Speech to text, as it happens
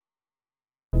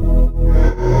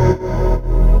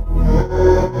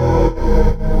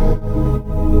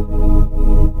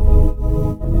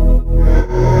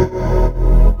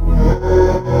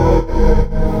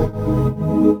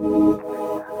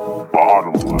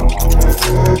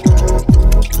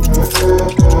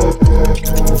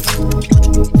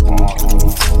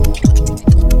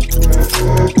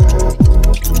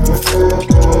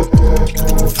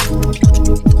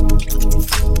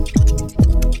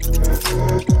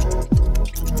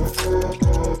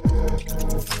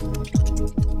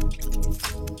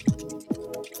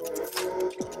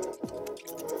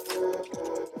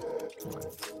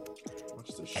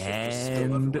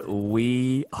And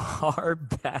we are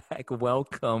back.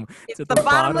 Welcome to the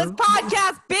Bottomless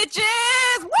Podcast,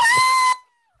 bitches! Woo!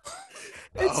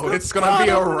 It's gonna be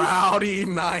a rowdy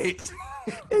night.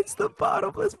 It's the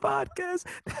Bottomless Podcast.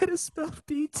 That is spelled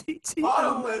BTT.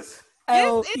 Bottomless.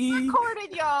 This is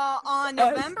recorded, y'all, on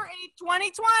November 8th,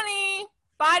 2020.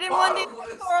 Biden won the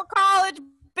Electoral College,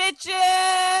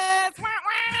 bitches! Wah, wah.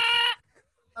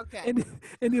 Okay.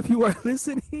 And if you are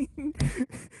listening,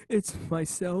 it's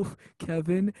myself,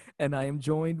 Kevin, and I am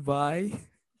joined by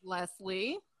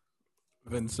Leslie,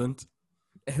 Vincent.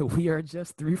 And we are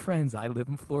just three friends. I live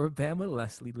in Floribama.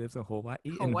 Leslie lives in Hawaii.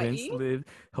 And Vince lives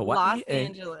Hawaii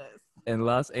and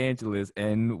Los Angeles.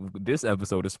 And this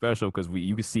episode is special because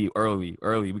you can see early.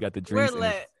 We got the drinks. We're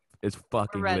lit. It's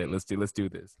fucking lit. Let's do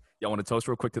this. Y'all want to toast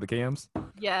real quick to the cams?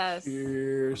 Yes.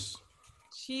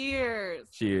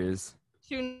 Cheers.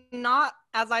 To not,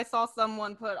 as I saw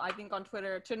someone put, I think on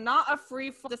Twitter, to not a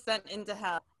free descent into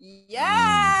hell.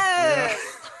 Yes.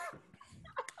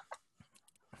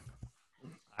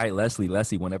 All right, Leslie,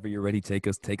 whenever you're ready, take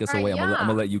us away. I'm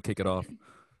gonna let you kick it off.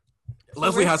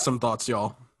 Leslie has some thoughts,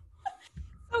 y'all.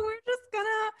 So we're just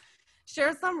gonna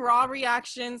share some raw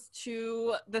reactions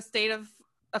to the state of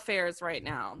affairs right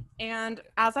now. And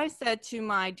as I said to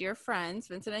my dear friends,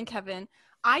 Vincent and Kevin,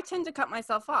 I tend to cut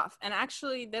myself off. And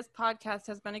actually, this podcast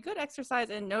has been a good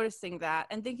exercise in noticing that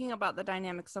and thinking about the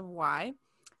dynamics of why.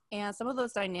 And some of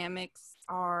those dynamics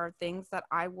are things that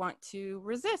I want to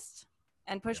resist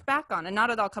and push back on, and not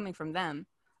at all coming from them.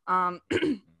 So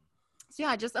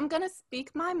yeah, I'm going to speak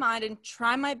my mind and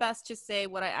try my best to say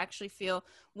what I actually feel,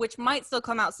 which might still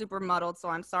come out super muddled, so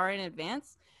I'm sorry in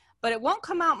advance. But it won't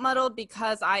come out muddled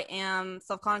because I am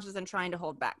self-conscious and trying to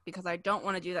hold back, because I don't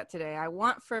want to do that today. I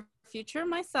want for future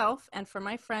myself and for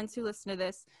my friends who listen to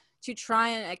this to try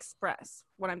and express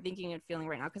what I'm thinking and feeling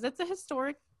right now, because it's a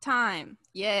historic time.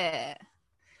 Yeah.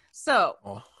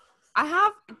 So I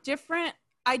have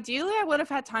ideally, I would have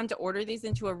had time to order these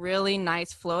into a really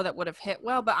nice flow that would have hit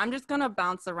well, but I'm just going to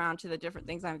bounce around to the different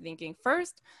things I'm thinking.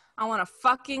 First, I want to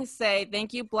fucking say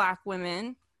thank you, Black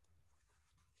women.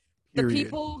 The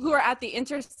people who are at the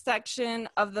intersection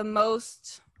of the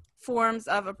most forms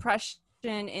of oppression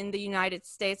in the United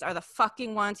States are the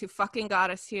fucking ones who fucking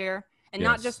got us here. And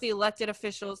not just the elected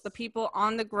officials, the people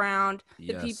on the ground,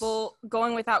 the people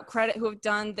going without credit who have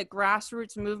done the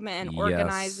grassroots movement and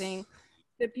organizing,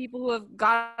 the people who have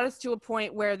got us to a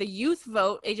point where the youth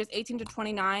vote, ages 18 to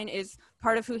 29, is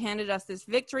part of who handed us this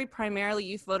victory, primarily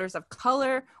youth voters of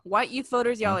color. White youth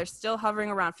voters, y'all are still hovering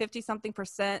around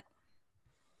 50-something%.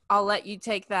 I'll let you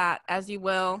take that as you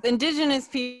will. Indigenous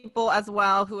people as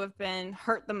well, who have been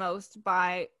hurt the most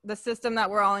by the system that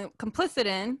we're all complicit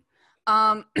in,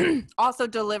 also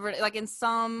delivered, like in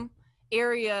some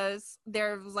areas,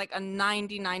 there was like a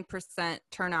 99%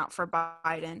 turnout for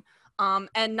Biden.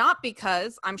 And not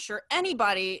because I'm sure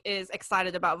anybody is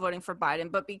excited about voting for Biden,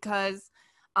 but because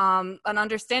an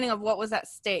understanding of what was at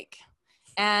stake.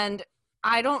 And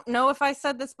I don't know if I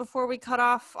said this before we cut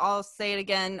off. I'll say it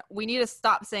again. We need to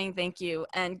stop saying thank you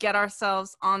and get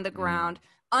ourselves on the ground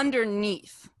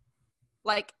underneath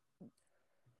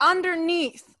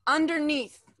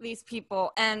these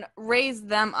people and raise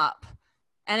them up.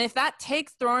 And if that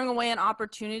takes throwing away an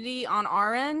opportunity on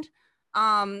our end,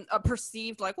 a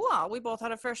perceived like, wow, we both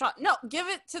had a fair shot. No, give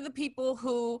it to the people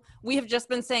who we have just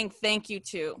been saying thank you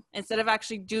to, instead of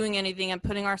actually doing anything and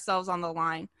putting ourselves on the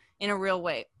line in a real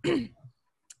way.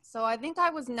 So I think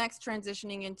I was next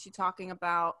transitioning into talking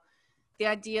about the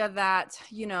idea that,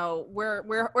 you know,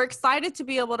 we're excited to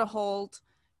be able to hold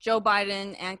Joe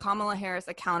Biden and Kamala Harris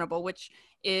accountable, which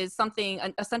is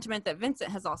a sentiment that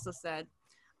Vincent has also said.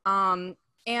 And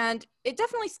it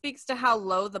definitely speaks to how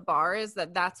low the bar is,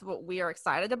 that's what we are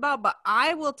excited about, but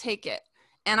I will take it.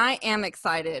 And I am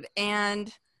excited. And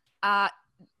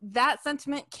that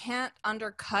sentiment can't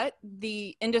undercut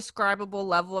the indescribable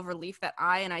level of relief that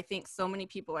I think so many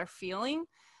people are feeling,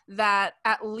 that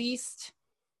at least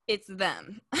it's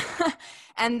them.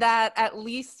 And that at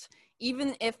least,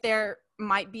 even if there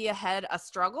might be ahead a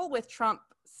struggle with Trump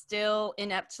still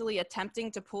ineptly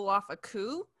attempting to pull off a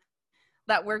coup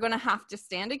that we're going to have to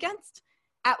stand against,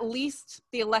 at least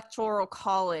the Electoral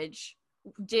College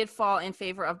did fall in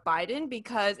favor of Biden,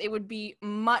 because it would be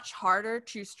much harder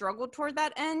to struggle toward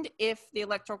that end if the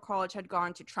Electoral College had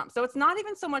gone to Trump. So it's not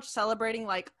even so much celebrating,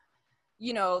 like,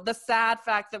 you know, the sad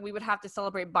fact that we would have to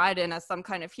celebrate Biden as some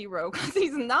kind of hero, because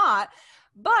he's not.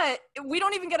 But we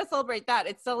don't even get to celebrate that.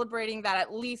 It's celebrating that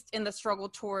at least in the struggle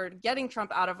toward getting Trump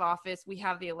out of office, we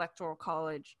have the Electoral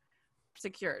College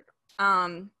secured.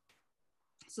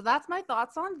 So that's my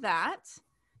thoughts on that.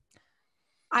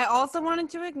 I also wanted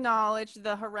to acknowledge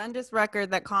the horrendous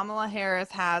record that Kamala Harris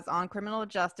has on criminal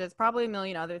justice, probably a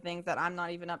million other things that I'm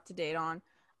not even up to date on.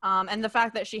 And the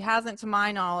fact that she hasn't, to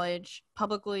my knowledge,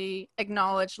 publicly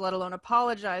acknowledged, let alone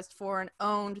apologized for and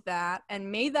owned that,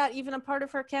 and made that even a part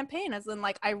of her campaign, as in,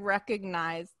 like, I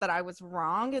recognize that I was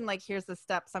wrong, and, like, here's the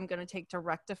steps I'm going to take to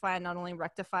rectify, and not only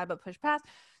rectify, but push past.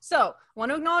 So, want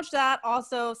to acknowledge that.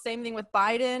 Also, same thing with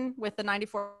Biden, with the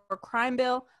 94 crime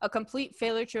bill, a complete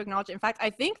failure to acknowledge it. In fact, I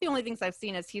think the only things I've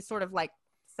seen is he sort of, like,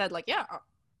 said, like, yeah,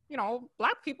 you know,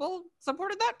 Black people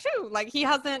supported that too. Like, he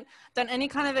hasn't done any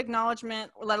kind of acknowledgement,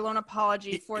 let alone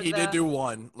apology for he did do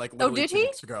one, like, literally did 2 he?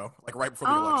 weeks ago, like right before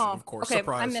the election, of course. Okay,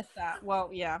 Surprise. I missed that. Well,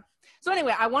 yeah. So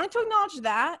anyway, I wanted to acknowledge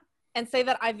that and say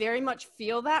that I very much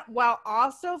feel that, while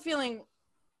also feeling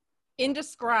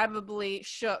indescribably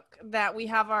shook that we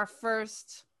have our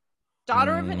first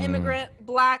daughter of an immigrant,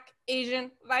 Black,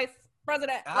 Asian vice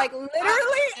president. Like, literally,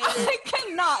 I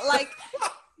cannot, like,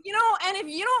 you know, and if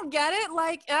you don't get it,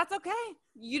 like, that's okay.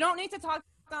 You don't need to talk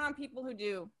down on people who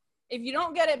do. If you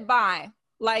don't get it, bye.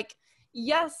 Like,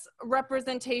 yes,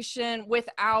 representation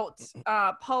without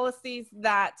policies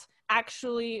that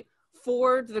actually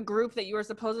forward the group that you are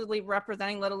supposedly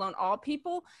representing, let alone all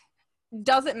people,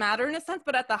 doesn't matter in a sense.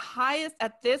 But at the highest,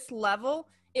 at this level,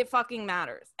 it fucking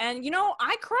matters. And, you know,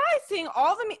 I cry seeing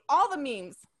all the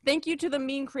memes. Thank you to the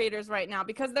meme creators right now,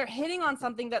 because they're hitting on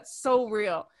something that's so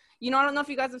real. You know, I don't know if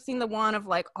you guys have seen the one of,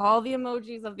 like, all the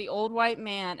emojis of the old white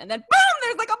man, and then boom,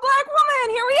 there's, like, a Black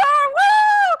woman. Here we are.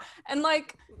 Woo! And,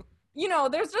 like, you know,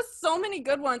 there's just so many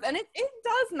good ones. And it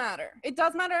does matter. It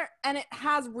does matter. And it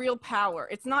has real power.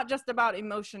 It's not just about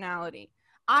emotionality.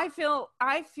 I feel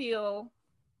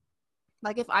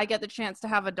like if I get the chance to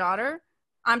have a daughter,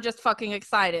 I'm just fucking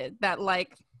excited that,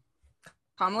 like,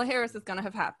 Kamala Harris is going to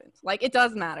have happened. Like, it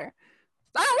does matter.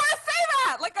 I don't want to say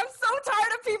that. Like, I'm so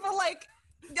tired of people, like,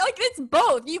 it's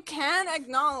both. You can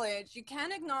acknowledge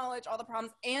all the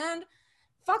problems and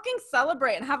fucking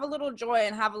celebrate and have a little joy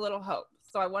and have a little hope.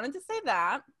 So I wanted to say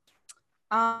that.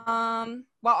 While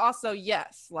also,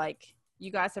 yes, like,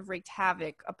 you guys have wreaked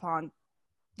havoc upon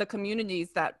the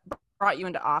communities that brought you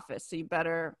into office. So you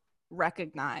better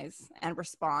recognize and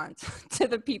respond to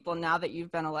the people now that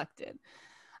you've been elected.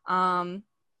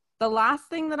 The last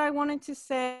thing that I wanted to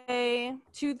say,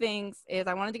 two things, is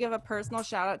I wanted to give a personal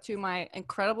shout out to my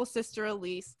incredible sister,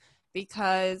 Elise,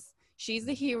 because she's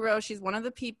the hero. She's one of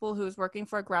the people who's working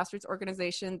for a grassroots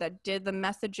organization that did the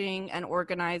messaging and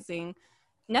organizing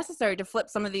necessary to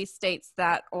flip some of these states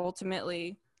that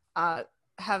ultimately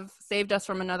have saved us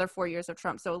from another 4 years of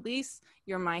Trump. So Elise,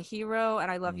 you're my hero, and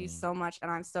I love you so much,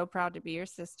 and I'm so proud to be your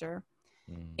sister.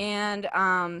 And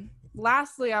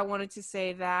lastly, I wanted to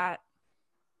say that,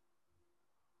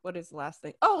 what is the last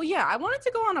thing? Oh, yeah, I wanted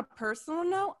to go on a personal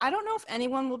note. I don't know if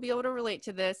anyone will be able to relate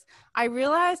to this. I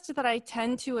realized that I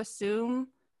tend to assume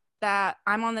that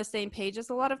I'm on the same page as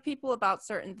a lot of people about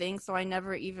certain things, so I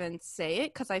never even say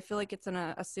it because I feel like it's an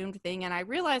assumed thing. And I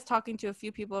realized, talking to a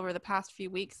few people over the past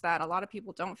few weeks, that a lot of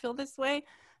people don't feel this way.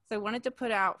 So I wanted to put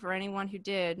out for anyone who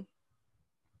did.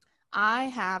 I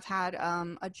have had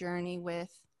a journey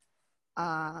with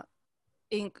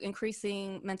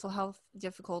increasing mental health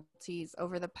difficulties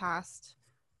over the past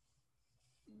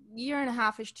year and a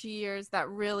half-ish, 2 years, that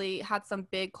really had some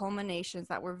big culminations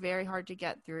that were very hard to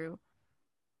get through.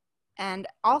 And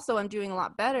also, I'm doing a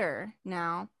lot better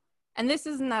now. And this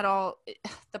isn't at all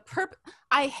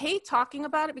I hate talking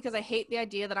about it because I hate the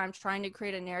idea that I'm trying to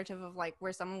create a narrative of, like,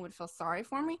 where someone would feel sorry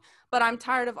for me. But I'm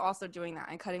tired of also doing that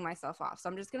and cutting myself off. So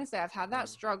I'm just going to say I've had that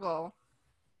struggle.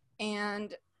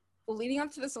 And leading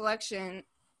up to this election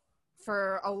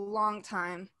for a long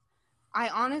time, I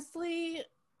honestly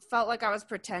felt like I was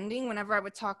pretending whenever I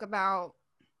would talk about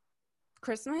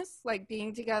Christmas, like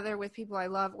being together with people I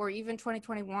love, or even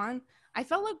 2021. I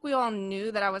felt like we all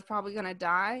knew that I was probably going to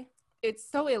die. It's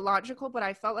so illogical, but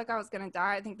I felt like I was going to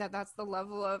die. I think that that's the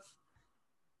level of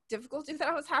difficulty that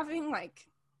I was having. Like,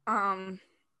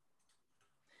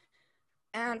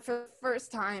 and for the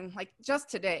first time, like just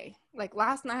today, like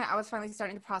last night, I was finally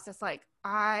starting to process, like,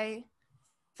 I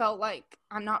felt like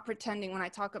I'm not pretending when I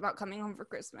talk about coming home for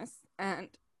Christmas and,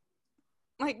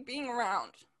 like, being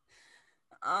around.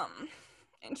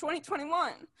 in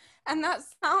 2021. And that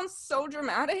sounds so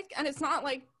dramatic. And it's not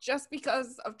like just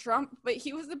because of Trump, but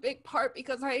he was a big part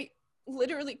because I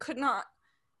literally could not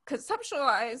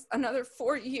conceptualize another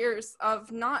 4 years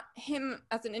of not him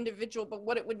as an individual, but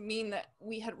what it would mean that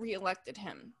we had reelected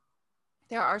him.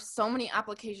 There are so many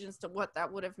applications to what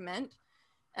that would have meant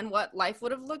and what life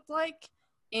would have looked like.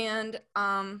 And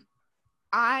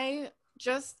I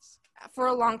just, for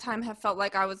a long time, have felt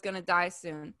like I was going to die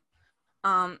soon.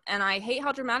 And I hate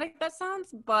how dramatic that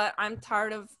sounds, but I'm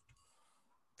tired of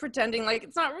pretending like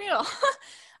it's not real.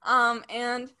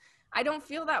 And I don't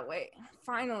feel that way,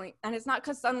 finally. And it's not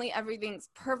because suddenly everything's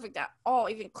perfect at all,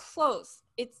 even close.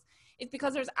 It's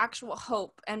because there's actual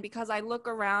hope, and because I look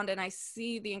around and I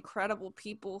see the incredible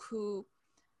people who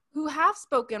have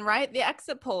spoken, right? The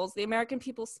exit polls, the American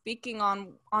people speaking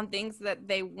on things that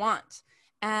they want.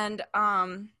 And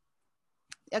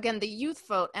again, the youth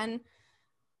vote. And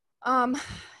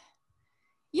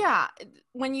yeah,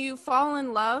 when you fall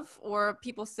in love, or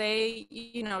people say,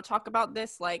 talk about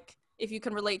this, like, if you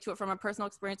can relate to it from a personal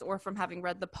experience or from having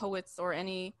read the poets or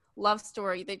any love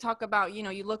story, they talk about,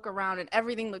 you look around and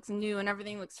everything looks new and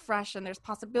everything looks fresh and there's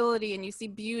possibility and you see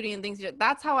beauty and things.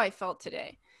 That's how I felt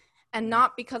today. And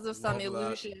not because of some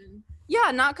illusion.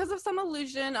 Yeah, not because of some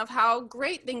illusion of how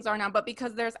great things are now, but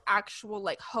because there's actual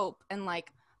like hope and like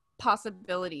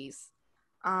possibilities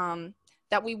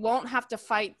that we won't have to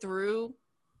fight through,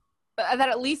 that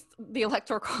at least the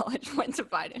Electoral College went to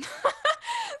Biden.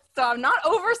 So I'm not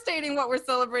overstating what we're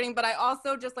celebrating, but I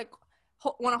also just like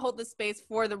want to hold the space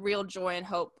for the real joy and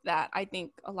hope that I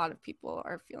think a lot of people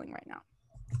are feeling right now.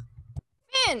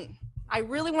 Finn, I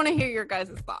really want to hear your guys'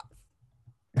 thoughts.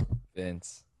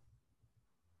 Vince.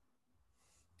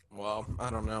 Well, I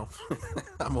don't know.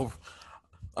 I'm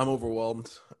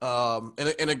overwhelmed.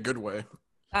 In a good way.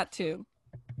 That too.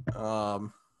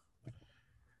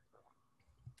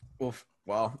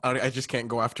 Well, I just can't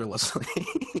go after Leslie.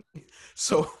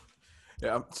 So,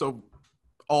 yeah. So,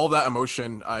 all that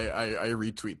emotion, I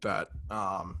retweet that.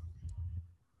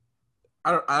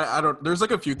 I don't. There's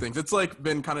like a few things. It's like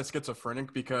been kind of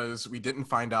schizophrenic because we didn't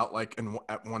find out like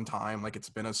at one time. Like it's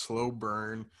been a slow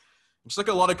burn. Just like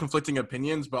a lot of conflicting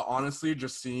opinions, but honestly,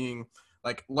 just seeing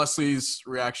like Leslie's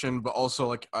reaction, but also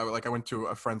like I went to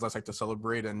a friend's last night to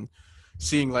celebrate and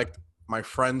seeing like my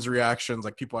friends' reactions,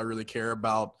 like people I really care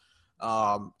about.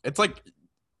 It's like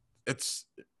it's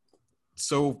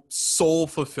so soul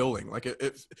fulfilling. Like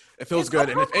it feels good.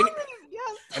 And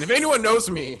if anyone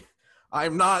knows me,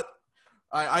 I'm not.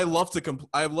 I love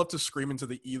to scream into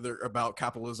the ether about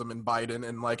capitalism and Biden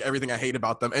and like everything I hate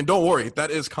about them. And don't worry,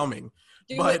 that is coming.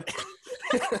 But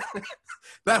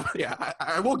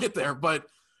I will get there. But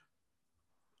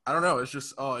I don't know. It's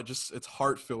just it's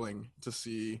heart filling to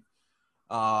see.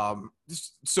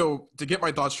 So to get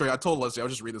my thoughts straight, I told Leslie I'll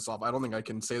just read this off. I don't think I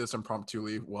can say this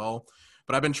impromptu well,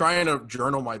 but I've been trying to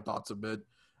journal my thoughts a bit.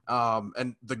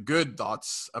 And the good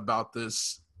thoughts about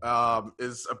this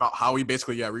is about how we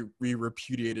basically we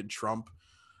repudiated Trump.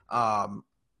 And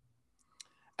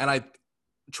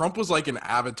Trump was like an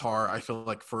avatar, I feel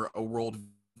like, for a world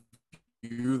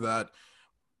view that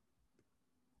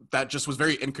just was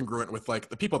very incongruent with like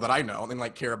the people that I know and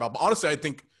like care about. But honestly, I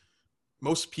think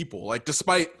most people, like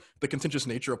despite the contentious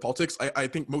nature of politics, I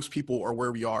think most people are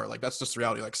where we are. Like that's just the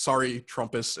reality. Like sorry,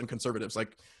 Trumpists and conservatives,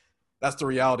 like that's the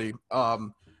reality.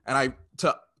 And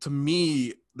to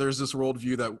me, there's this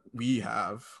worldview that we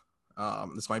have.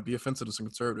 This might be offensive to some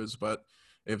conservatives, but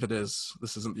if it is,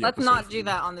 this isn't the episode. Let's not do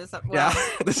that on this episode.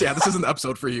 This isn't the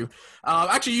episode for you.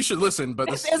 Actually, you should listen,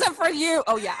 but this isn't for you.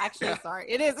 Oh yeah, actually, sorry.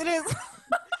 It is. Please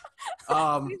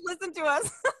listen to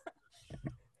us.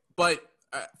 But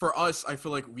for us, I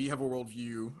feel like we have a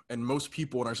worldview, and most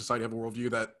people in our society have a worldview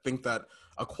that think that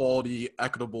equality,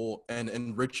 equitable, and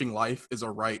enriching life is a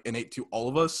right innate to all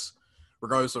of us,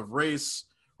 regardless of race,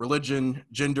 religion,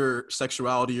 gender,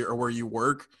 sexuality, or where you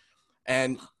work.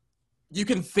 And you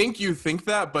can think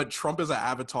that, but Trump is an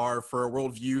avatar for a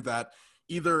worldview that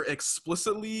either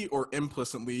explicitly or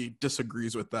implicitly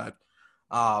disagrees with that.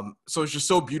 So it's just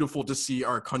so beautiful to see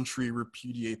our country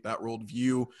repudiate that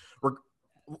worldview.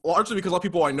 Largely because a lot of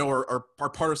people I know are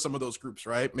part of some of those groups,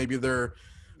 right? Maybe they're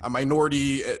a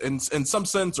minority in some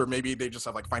sense, or maybe they just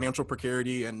have like financial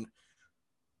precarity. And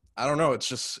I don't know. It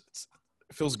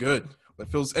feels good.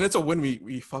 And it's a win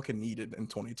we fucking needed in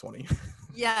 2020.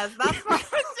 Yes, that's what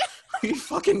we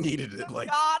fucking needed it. Like,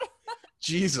 God.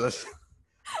 Jesus.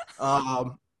 But I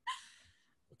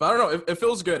don't know. It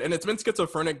feels good. And it's been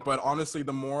schizophrenic, but honestly,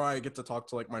 the more I get to talk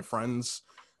to like my friends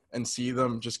and see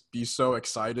them just be so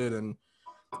excited and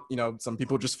some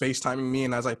people just FaceTiming me,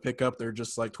 and as I pick up, they're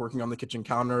just like twerking on the kitchen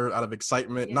counter out of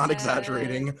excitement. Yes. Not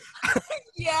exaggerating.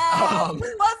 Yeah. Who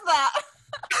was that?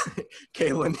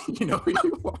 Kaylin, you know who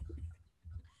you are.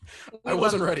 I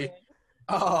wasn't ready.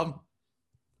 No,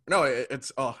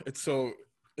 it's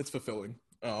fulfilling.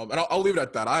 And I'll leave it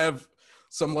at that. I have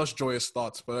some less joyous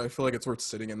thoughts, but I feel like it's worth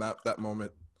sitting in that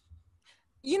moment.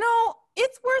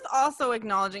 It's worth also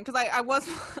acknowledging, because I'm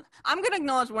going to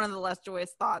acknowledge one of the less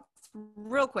joyous thoughts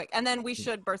real quick, and then we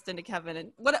should burst into Kevin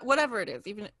and whatever it is,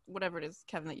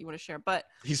 Kevin, that you want to share. But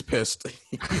he's pissed.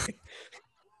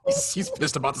 he's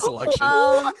pissed about the selection.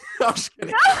 I'm just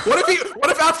kidding. What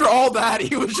if after all that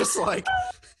he was just like,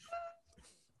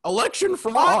 election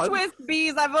fraud? Twist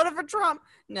bees. I voted for Trump.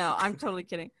 No, I'm totally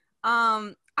kidding.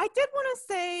 I did want to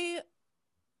say,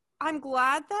 I'm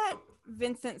glad that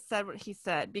Vincent said what he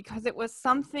said, because it was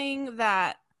something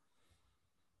that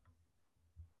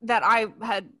I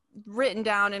had written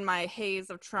down in my haze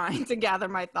of trying to gather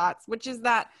my thoughts, which is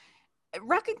that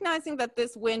recognizing that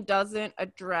this win doesn't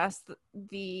address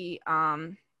the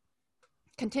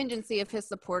contingency of his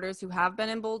supporters who have been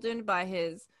emboldened by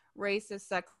his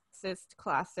racist, sexist,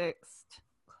 classist,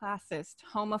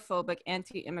 homophobic,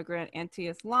 anti-immigrant,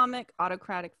 anti-Islamic,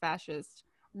 autocratic, fascist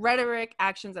rhetoric,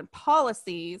 actions, and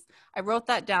policies. I wrote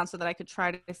that down so that I could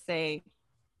try to say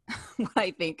what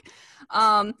I think.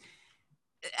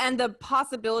 And the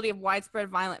possibility of widespread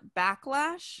violent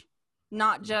backlash,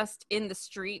 not just in the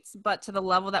streets, but to the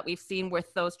level that we've seen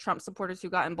with those Trump supporters who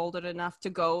got emboldened enough to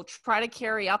go try to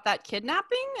carry out that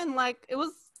kidnapping. And it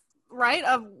was right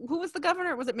of, who was the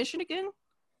governor? Was it Michigan?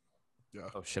 Yeah.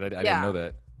 Oh shit! I didn't know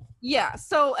that. Yeah.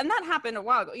 So, and that happened a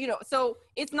while ago. So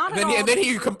it's not. And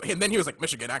then he was like,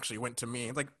 Michigan actually went to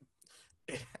me. Like,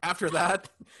 after that,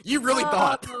 you really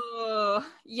thought.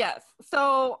 Yes.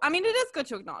 So, I mean, it is good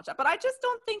to acknowledge that, but I just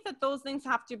don't think that those things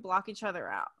have to block each other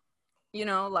out.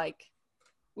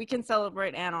 We can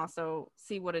celebrate and also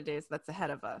see what it is that's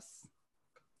ahead of us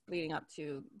leading up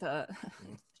to the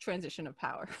transition of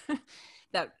power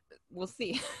that we'll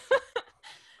see.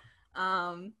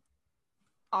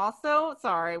 Also,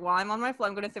 sorry, while I'm on my flow,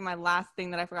 I'm going to say my last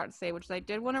thing that I forgot to say, which is I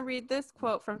did want to read this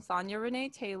quote from Sonia Renee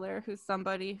Taylor, who's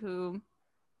somebody who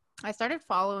I started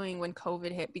following when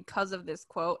COVID hit because of this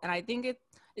quote, and I think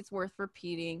it's worth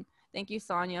repeating. Thank you,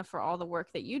 Sonia, for all the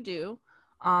work that you do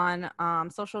on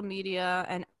social media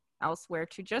and elsewhere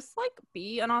to just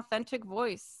be an authentic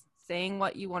voice, saying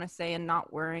what you want to say and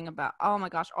not worrying about, oh my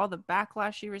gosh, all the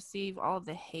backlash you receive, all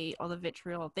the hate, all the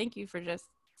vitriol. Thank you for just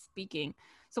speaking.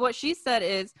 So what she said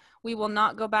is, we will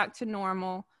not go back to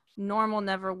normal. Normal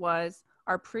never was.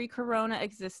 Our pre-corona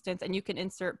existence, and you can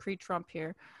insert pre-Trump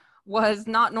here, was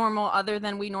not normal other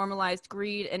than we normalized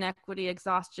greed, inequity,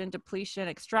 exhaustion, depletion,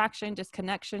 extraction,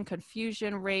 disconnection,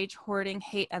 confusion, rage, hoarding,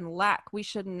 hate, and lack. We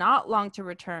should not long to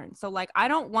return. So I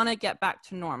don't want to get back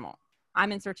to normal.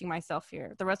 I'm inserting myself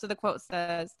here. The rest of the quote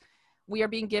says, we are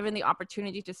being given the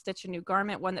opportunity to stitch a new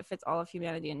garment, one that fits all of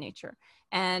humanity and nature.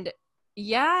 And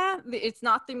yeah, it's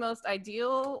not the most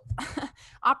ideal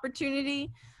opportunity.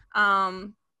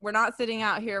 We're not sitting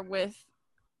out here with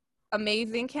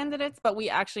amazing candidates, but we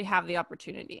actually have the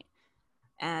opportunity.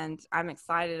 And I'm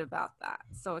excited about that.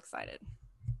 So excited.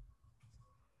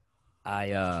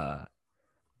 As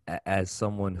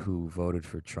someone who voted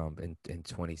for Trump in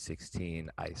 2016,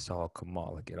 I saw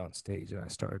Kamala get on stage and I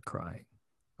started crying.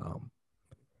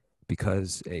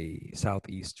 Because a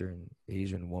Southeastern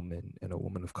Asian woman and a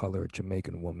woman of color, a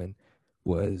Jamaican woman,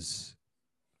 is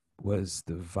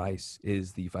the vice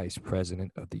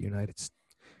president of the United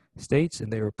States,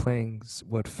 and they were playing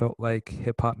what felt like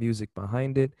hip hop music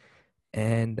behind it,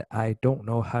 and I don't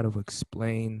know how to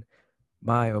explain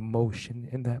my emotion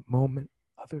in that moment.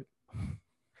 It's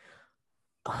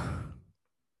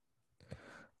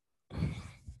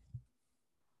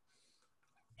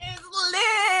lit.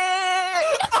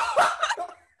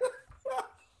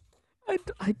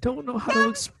 I don't know how to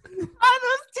explain. Cry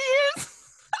those tears.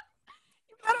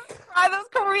 You better cry those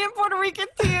Korean Puerto Rican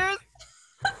tears.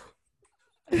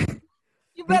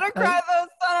 You better cry those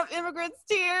son of immigrants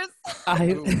tears.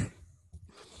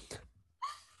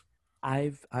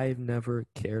 I've never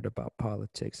cared about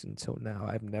politics until now.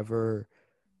 I've never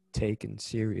taken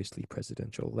seriously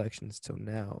presidential elections till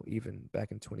now. Even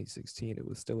back in 2016, it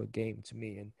was still a game to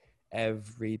me, and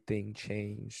everything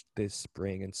changed this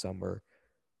spring and summer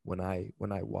when I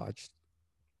watched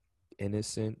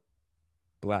innocent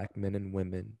Black men and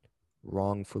women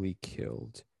wrongfully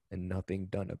killed and nothing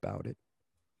done about it.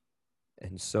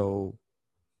 And so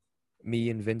me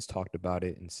and Vince talked about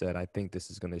it and said, I think this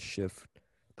is going to shift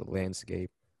the landscape.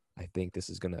 I think this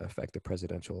is going to affect the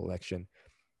presidential election.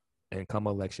 And come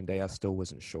election day, I still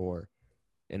wasn't sure.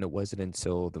 And it wasn't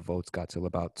until the votes got to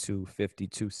about 250,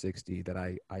 260 that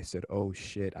I said, oh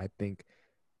shit, I think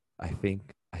I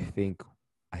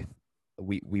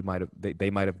we might have they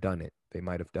might have done it. They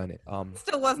might have done it.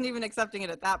 Still wasn't even accepting it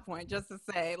at that point, just to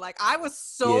say, like, I was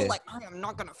so like, I am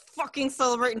not gonna fucking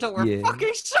celebrate until we're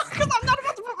fucking shot, because I'm not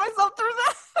about to put myself through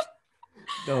that.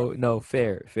 No,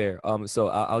 fair. So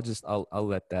I'll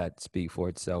let that speak for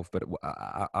itself. But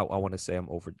I want to say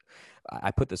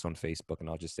I put this on Facebook, and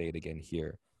I'll just say it again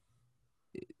here.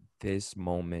 This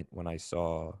moment when I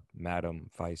saw Madam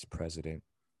Vice President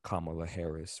Kamala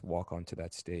Harris walk onto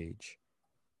that stage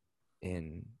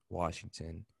in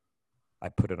Washington, I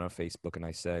put it on Facebook and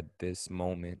I said, this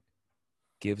moment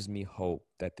gives me hope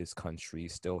that this country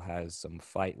still has some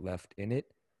fight left in it.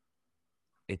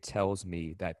 It tells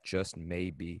me that just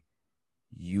maybe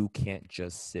you can't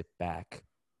just sit back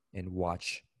and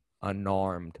watch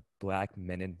unarmed Black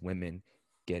men and women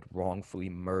get wrongfully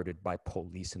murdered by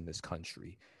police in this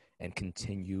country and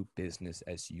continue business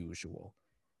as usual.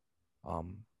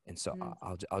 And so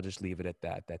I'll just leave it at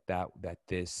that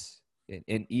this,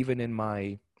 and even in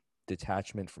my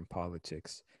detachment from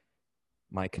politics,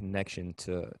 my connection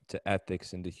to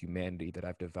ethics and to humanity that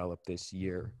I've developed this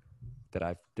year, that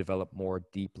I've developed more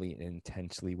deeply and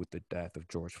intensely with the death of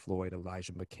George Floyd,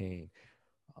 Elijah McCain,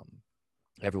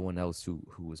 everyone else who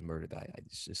was murdered.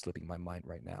 It's just slipping my mind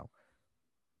right now.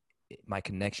 My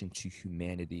connection to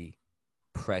humanity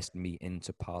pressed me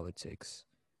into politics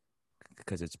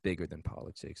because it's bigger than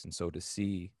politics. And so to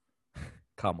see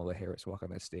Kamala Harris walk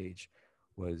on that stage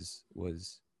was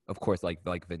of course, like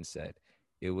Vince said,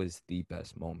 it was the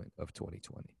best moment of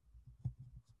 2020.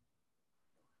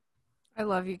 I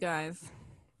love you guys.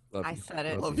 I said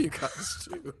it. Love you guys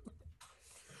too.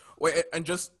 Wait, and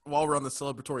just while we're on the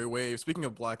celebratory wave, speaking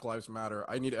of Black Lives Matter,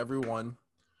 I need everyone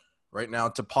right now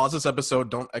to pause this episode.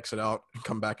 Don't exit out and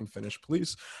come back and finish,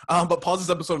 please. But pause this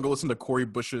episode and go listen to Cori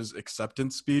Bush's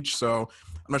acceptance speech. So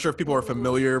I'm not sure if people are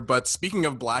familiar, but speaking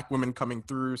of Black women coming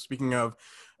through, speaking of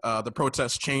the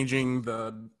protests changing,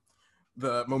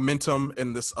 the momentum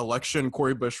in this election,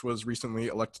 Cori Bush was recently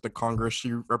elected to Congress.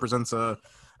 She represents a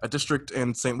district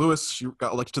in St. Louis. She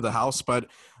got elected to the House, but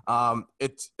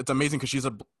it's amazing because she's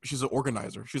an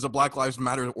organizer. She's a Black Lives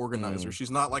Matter organizer.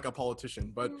 She's not like a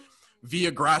politician, but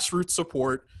via grassroots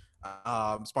support,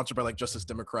 sponsored by like Justice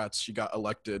Democrats, she got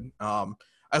elected,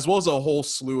 as well as a whole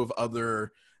slew of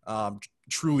other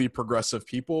truly progressive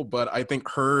people. But I think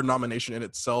her nomination in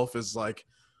itself is like,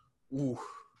 ooh,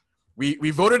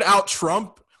 we voted out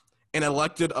Trump and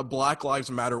elected a Black Lives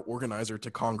Matter organizer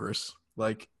to Congress.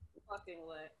 Like, fucking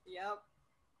lit.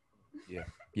 Yep.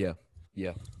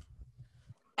 Yeah.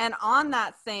 And on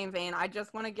that same vein, I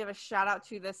just want to give a shout out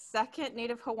to the second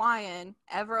Native Hawaiian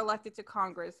ever elected to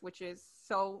Congress, which is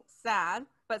so sad.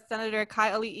 But Senator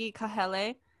Kaiali'i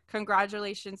Kahele,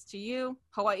 congratulations to you.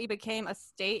 Hawaii became a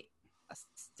state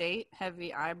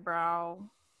heavy eyebrow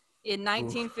in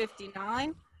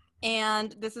 1959.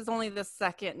 And this is only the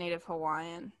second Native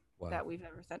Hawaiian that we've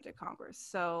ever sent to Congress.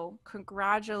 So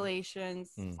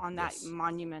congratulations on that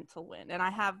monumental win. And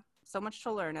I have so much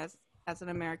to learn as an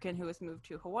American who has moved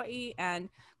to Hawaii and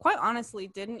quite honestly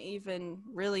didn't even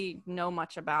really know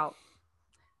much about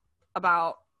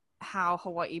how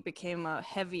Hawaii became a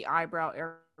heavy eyebrow,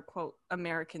 air quote,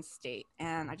 American state.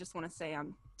 And I just want to say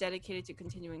I'm dedicated to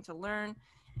continuing to learn,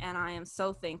 and I am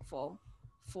so thankful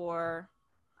for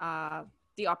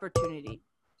the opportunity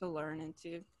to learn and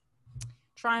to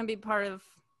try and be part of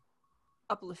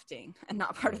uplifting and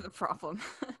not part of the problem.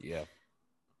 Yeah.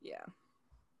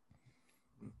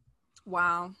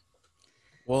 Wow.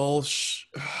 Well,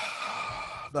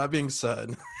 that being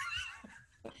said,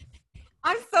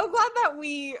 I'm so glad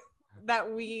that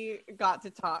we got to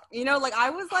talk. You know, like I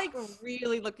was like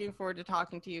really looking forward to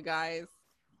talking to you guys.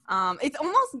 It's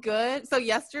almost good. So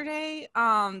yesterday,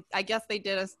 I guess they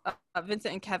did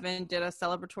Vincent and Kevin did a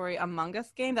celebratory Among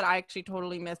Us game that I actually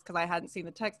totally missed because I hadn't seen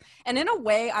the text. And in a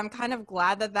way, I'm kind of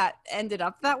glad that ended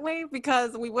up that way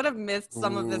because we would have missed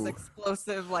some of this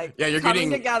explosive, like coming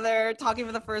together, talking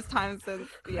for the first time since,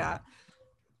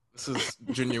 This is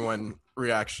genuine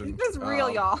reaction. This is real,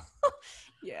 y'all.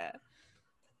 Yeah.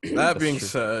 That being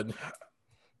said,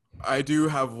 I do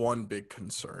have one big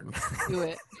concern. Do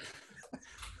it.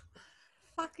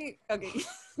 Okay.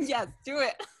 Yes, do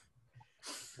it.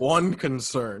 One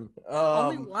concern.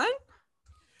 Only one?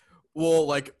 Well,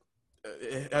 like,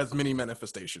 it has many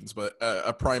manifestations, but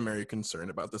a primary concern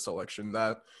about this election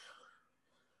that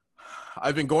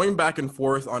I've been going back and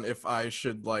forth on if I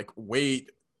should, like,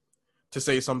 wait to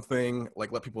say something,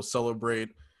 like, let people celebrate,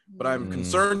 but I'm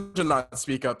concerned to not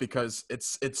speak up because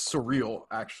it's surreal,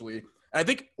 actually. And I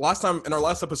think in our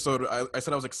last episode, I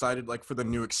said I was excited like for the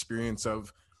new experience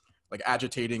of like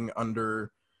agitating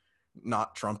under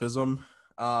not Trumpism.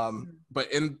 But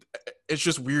it's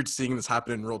just weird seeing this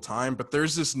happen in real time. But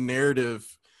there's this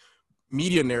narrative,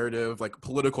 media narrative, like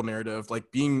political narrative,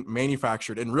 like being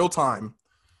manufactured in real time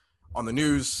on the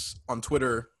news, on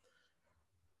Twitter,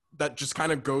 that just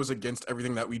kind of goes against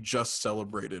everything that we just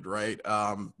celebrated, right?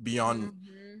 Beyond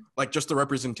like just the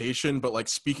representation, but like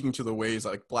speaking to the ways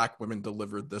like Black women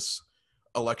delivered this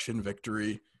election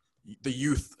victory, the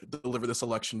youth delivered this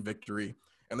election victory.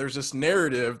 And there's this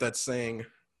narrative that's saying,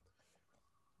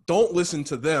 don't listen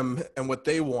to them and what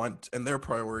they want and their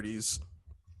priorities.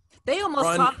 They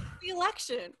almost cost us the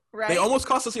election, right? They almost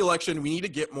cost us the election. We need to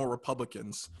get more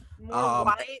Republicans. More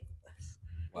white,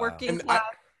 working class.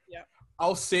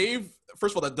 I'll save,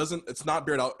 first of all, it's not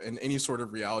bared out in any sort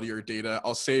of reality or data.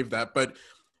 I'll save that. But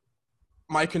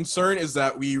my concern is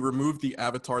that we remove the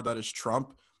avatar that is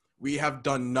Trump. We have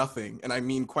done nothing, and I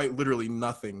mean quite literally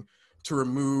nothing, to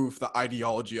remove the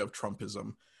ideology of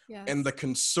Trumpism. Yes. And the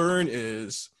concern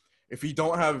is, if we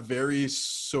don't have very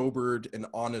sobered and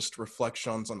honest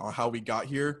reflections on how we got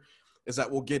here, is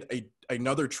that we'll get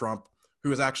another Trump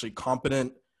who is actually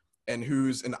competent and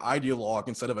who's an ideologue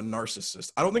instead of a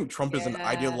narcissist. I don't think Trump is an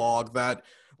ideologue that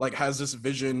like has this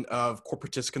vision of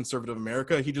corporatist conservative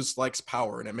America. He just likes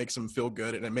power and it makes him feel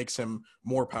good and it makes him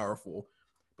more powerful.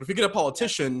 But if we get a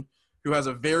politician who has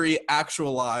a very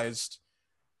actualized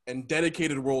and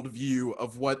dedicated worldview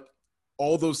of what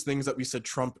all those things that we said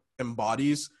Trump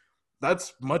embodies,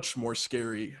 that's much more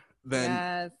scary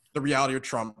than the reality of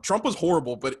Trump. Trump was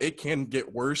horrible, but it can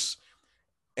get worse.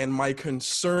 And my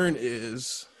concern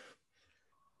is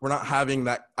we're not having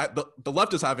that. The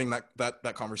left is having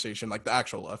that conversation, like the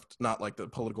actual left, not like the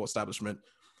political establishment.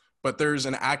 But there's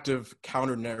an active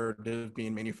counter narrative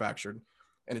being manufactured.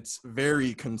 And it's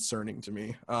very concerning to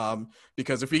me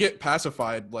because if we get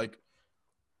pacified, like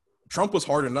Trump was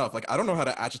hard enough. Like, I don't know how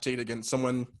to agitate against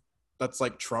someone that's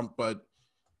like Trump, but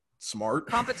smart.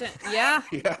 Competent. Yeah.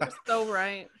 Yeah. You're so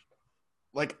right.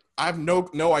 Like, I have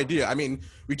no idea. I mean,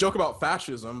 we joke about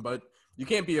fascism, but you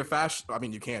can't be a fascist. I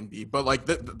mean, you can be, but like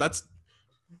that's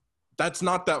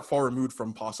not that far removed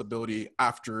from possibility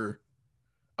after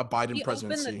a Biden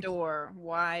presidency. He opened the door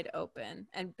wide open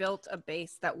and built a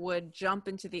base that would jump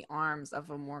into the arms of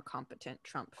a more competent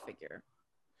Trump figure.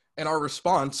 And our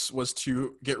response was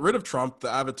to get rid of Trump, the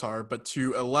avatar, but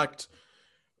to elect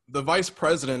the vice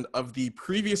president of the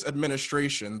previous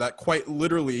administration that quite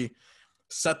literally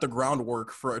set the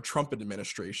groundwork for a Trump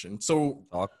administration. So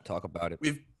talk about it.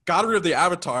 We've got rid of the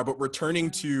avatar, but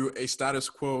returning to a status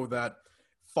quo that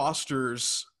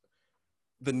fosters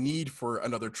the need for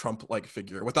another Trump-like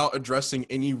figure without addressing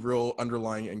any real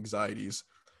underlying anxieties.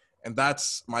 And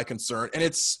that's my concern. And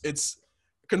it's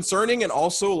concerning and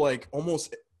also like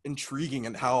almost intriguing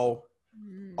in how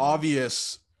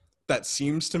obvious that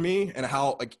seems to me and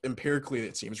how like empirically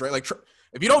it seems, right? Like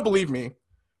if you don't believe me,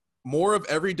 more of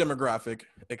every demographic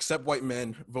except white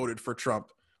men voted for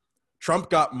Trump. Trump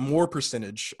got more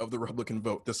percentage of the Republican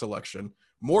vote this election.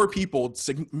 More people,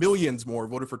 millions more,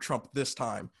 voted for Trump this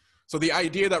time. So the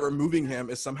idea that removing him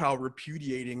is somehow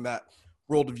repudiating that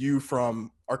worldview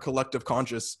from our collective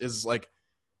conscious is like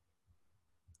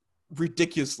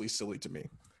ridiculously silly to me.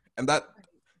 And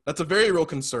that's a very real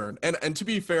concern. And to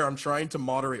be fair, I'm trying to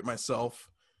moderate myself.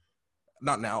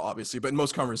 Not now, obviously, but in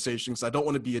most conversations, I don't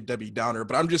want to be a Debbie Downer,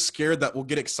 but I'm just scared that we'll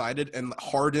get excited and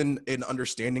harden an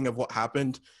understanding of what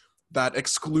happened that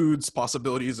excludes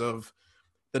possibilities of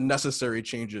the necessary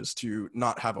changes to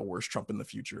not have a worse Trump in the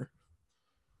future.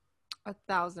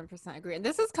 1,000% agree. And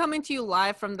this is coming to you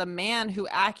live from the man who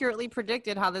accurately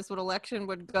predicted how this election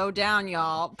would go down,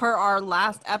 y'all, per our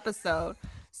last episode.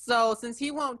 So since he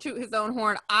won't toot his own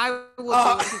horn, I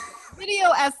will do a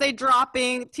video essay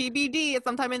dropping TBD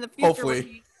sometime in the future. Hopefully.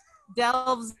 Where he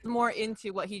delves more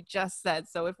into what he just said.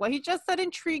 So if what he just said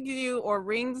intrigues you or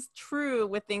rings true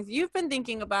with things you've been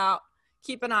thinking about,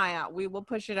 keep an eye out. We will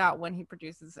push it out when he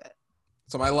produces it.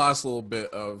 So my last little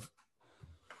bit of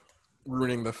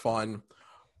ruining the fun.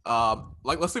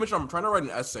 Like Leslie mentioned, I'm trying to write an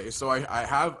essay. So I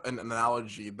have an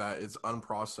analogy that is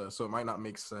unprocessed, so it might not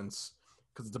make sense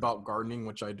because it's about gardening,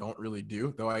 which I don't really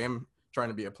do, though I am trying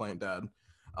to be a plant dad.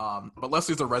 But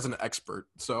Leslie's a resident expert.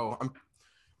 So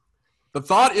the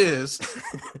thought is,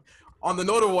 on the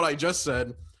note of what I just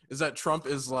said, is that Trump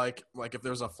is like if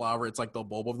there's a flower, it's like the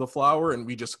bulb of the flower, and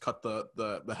we just cut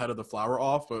the head of the flower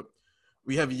off. But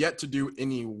we have yet to do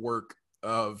any work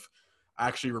of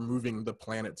actually removing the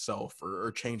plant itself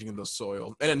or changing the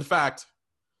soil. And in fact,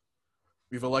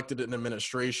 we've elected an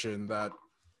administration that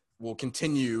will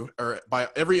continue, or by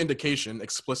every indication,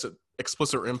 explicit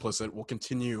or implicit, will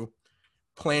continue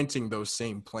planting those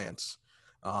same plants.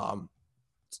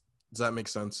 Does that make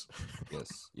sense?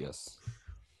 Yes.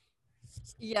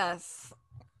 Yes.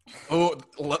 Oh,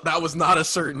 that was not a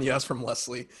certain yes from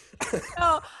Leslie.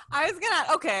 No, I was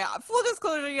gonna. Okay, full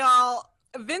disclosure, y'all.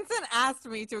 Vincent asked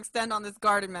me to extend on this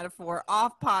garden metaphor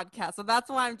off podcast, so that's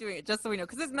why I'm doing it, just so we know,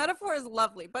 because this metaphor is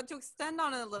lovely. But to extend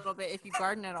on it a little bit, if you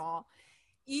garden at all,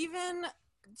 even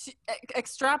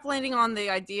extrapolating on the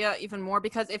idea even more,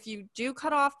 because if you do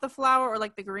cut off the flower or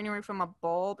like the greenery from a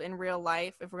bulb in real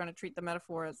life, if we're going to treat the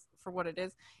metaphor as for what it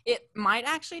is, it might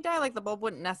actually die. Like the bulb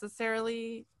wouldn't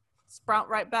necessarily sprout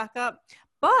right back up,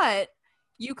 but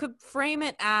you could frame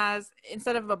it as,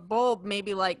 instead of a bulb,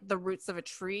 maybe like the roots of a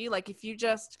tree. Like if you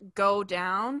just go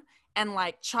down and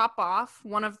like chop off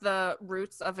one of the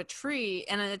roots of a tree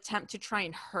in an attempt to try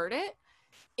and hurt it,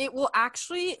 it will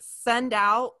actually send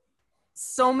out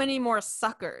so many more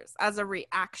suckers as a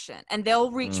reaction, and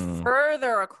they'll reach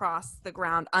further across the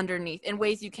ground underneath in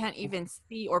ways you can't even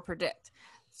see or predict.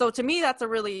 So to me, that's a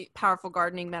really powerful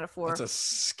gardening metaphor. That's a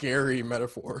scary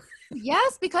metaphor.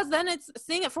 Yes, because then it's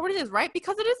seeing it for what it is, right?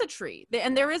 Because it is a tree,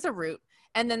 and there is a root,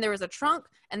 and then there is a trunk,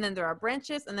 and then there are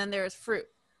branches, and then there is fruit.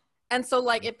 And so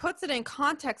like it puts it in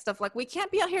context of like, we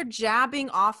can't be out here jabbing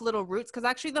off little roots, because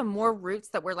actually the more roots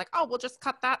that we're like, oh, we'll just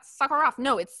cut that sucker off.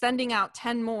 No, it's sending out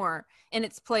 10 more in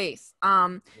its place.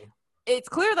 It's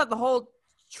clear that the whole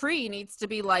tree needs to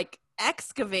be like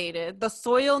excavated. The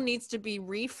soil needs to be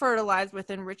refertilized with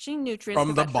enriching nutrients.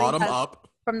 From the bottom up.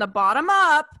 From the bottom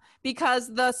up,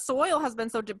 because the soil has been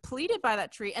so depleted by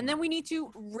that tree. And then we need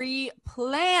to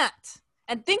replant.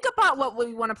 And think about what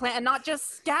we want to plant, and not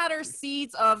just scatter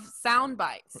seeds of sound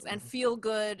bites and feel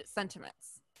good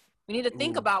sentiments. We need to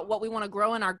think about what we want to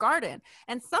grow in our garden.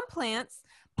 And some plants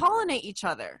pollinate each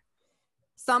other.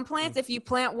 Some plants, if you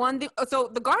plant one, so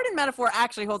the garden metaphor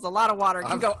actually holds a lot of water. It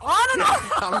can go on and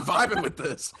on. I'm vibing with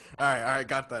this. All right,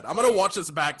 got that. I'm gonna watch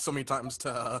this back so many times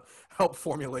to help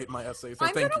formulate my essay. So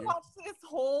I'm gonna watch this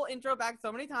whole intro back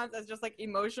so many times as just like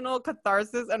emotional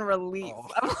catharsis and relief.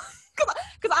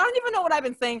 Because I don't even know what I've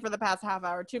been saying for the past half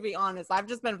hour, to be honest. I've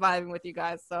just been vibing with you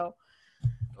guys, so.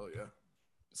 Oh, yeah.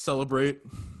 Celebrate.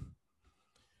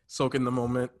 Soak in the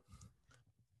moment.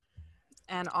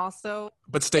 And also.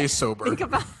 But stay sober.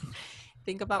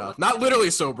 Think about what. Not literally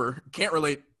sober. Can't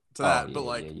relate to that, but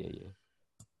like. Yeah.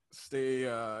 Stay.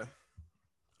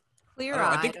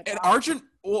 Clear-eyed. I think and Argent.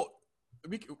 Well,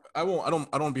 I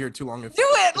don't be here too long. Do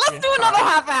it. Let's do another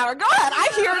half hour. Go ahead. I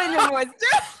hear it in your voice.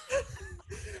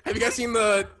 Have you guys seen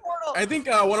the? I think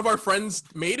one of our friends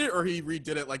made it, or he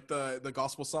redid it, like the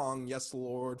gospel song, "Yes,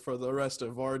 Lord, for the rest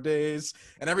of our days."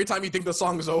 And every time you think the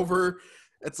song's over,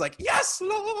 it's like, "Yes,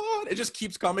 Lord." It just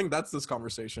keeps coming. That's this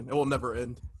conversation. It will never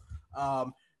end.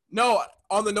 No,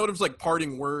 on the note of like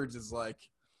parting words, is like,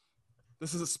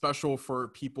 this is a special for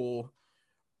people.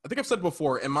 I think I've said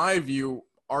before. In my view,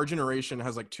 our generation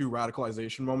has like two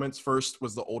radicalization moments. First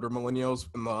was the older millennials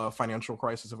in the financial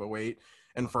crisis of 2008,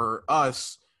 and for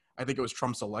us, I think it was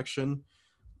Trump's election,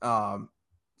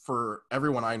 for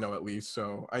everyone I know at least.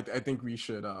 So I think we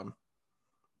should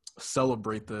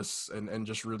celebrate this and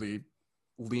just really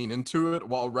lean into it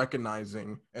while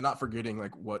recognizing and not forgetting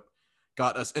like what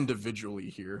got us individually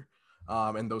here,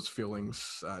 and those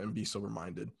feelings, and be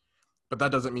sober-minded. But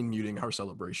that doesn't mean muting our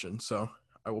celebration. So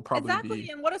I will probably exactly.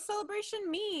 And what does celebration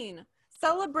mean?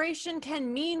 Celebration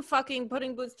can mean fucking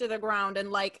putting boots to the ground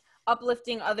and like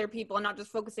uplifting other people and not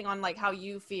just focusing on like how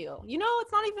you feel. You know,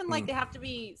 it's not even like they have to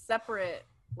be separate.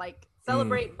 Like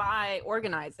celebrate by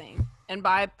organizing and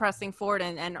by pressing forward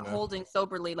and holding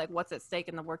soberly like what's at stake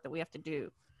in the work that we have to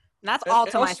do. And that's all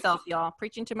to myself, y'all.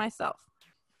 Preaching to myself.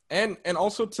 And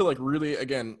also to like really,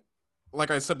 again, like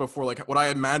I said before, like what I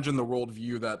imagine the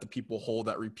worldview that the people hold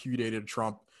that repudiated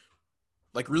Trump,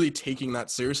 like really taking that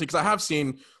seriously. Because I have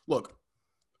seen, look,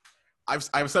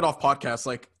 I've said off podcasts,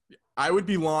 like I would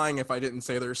be lying if I didn't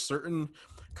say there's certain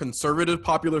conservative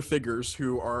popular figures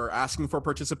who are asking for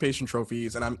participation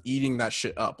trophies, and I'm eating that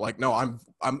shit up. Like, no,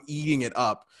 I'm eating it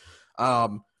up.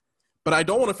 But I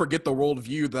don't want to forget the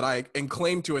worldview that I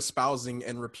claim to espousing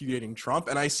and repudiating Trump.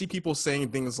 And I see people saying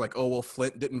things like, oh, well,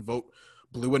 Flint didn't vote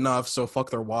blue enough, so fuck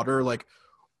their water. Like,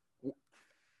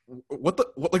 what,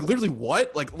 like literally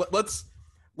what? Like, let's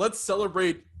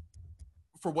celebrate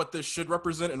for what this should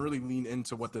represent and really lean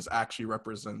into what this actually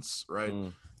represents, right?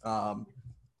 I'll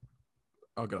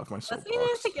get off my soapbox. Let's lean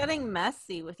into getting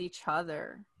messy with each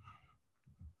other.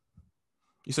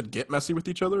 You said get messy with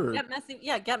each other? Or? Get messy.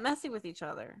 Yeah, get messy with each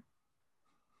other.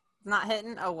 It's not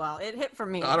hitting? Oh, well, it hit for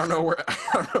me. I don't know where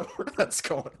that's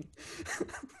going.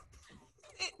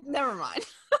 Never mind.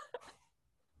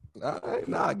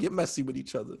 Nah, get messy with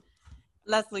each other.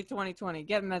 Leslie 2020,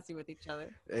 get messy with each other.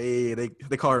 Hey, they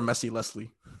call her Messy Leslie.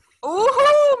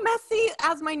 Ooh, Messy,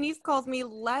 as my niece calls me,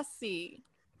 Leslie.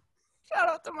 Shout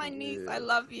out to my niece. I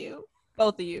love you.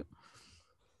 Both of you.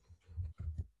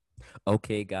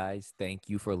 Okay, guys, thank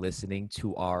you for listening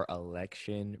to our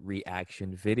election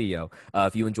reaction video.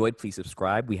 If you enjoyed, please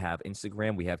subscribe. We have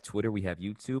Instagram, we have Twitter, we have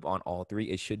YouTube. On all three,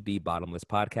 it should be Bottomless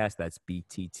Podcast. That's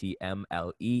BTTMLESS.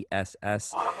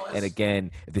 And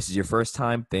again, if this is your first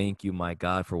time, thank you, my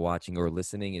God, for watching or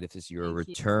listening. And if this is your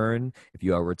return, if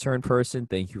you are a return person,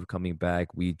 thank you for coming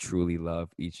back. We truly love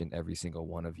each and every single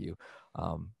one of you.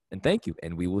 And thank you.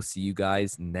 And we will see you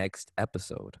guys next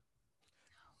episode.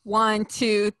 1,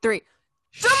 2, 3.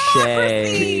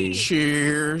 Shay.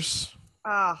 Cheers.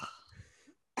 Ah.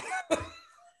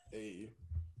 Hey.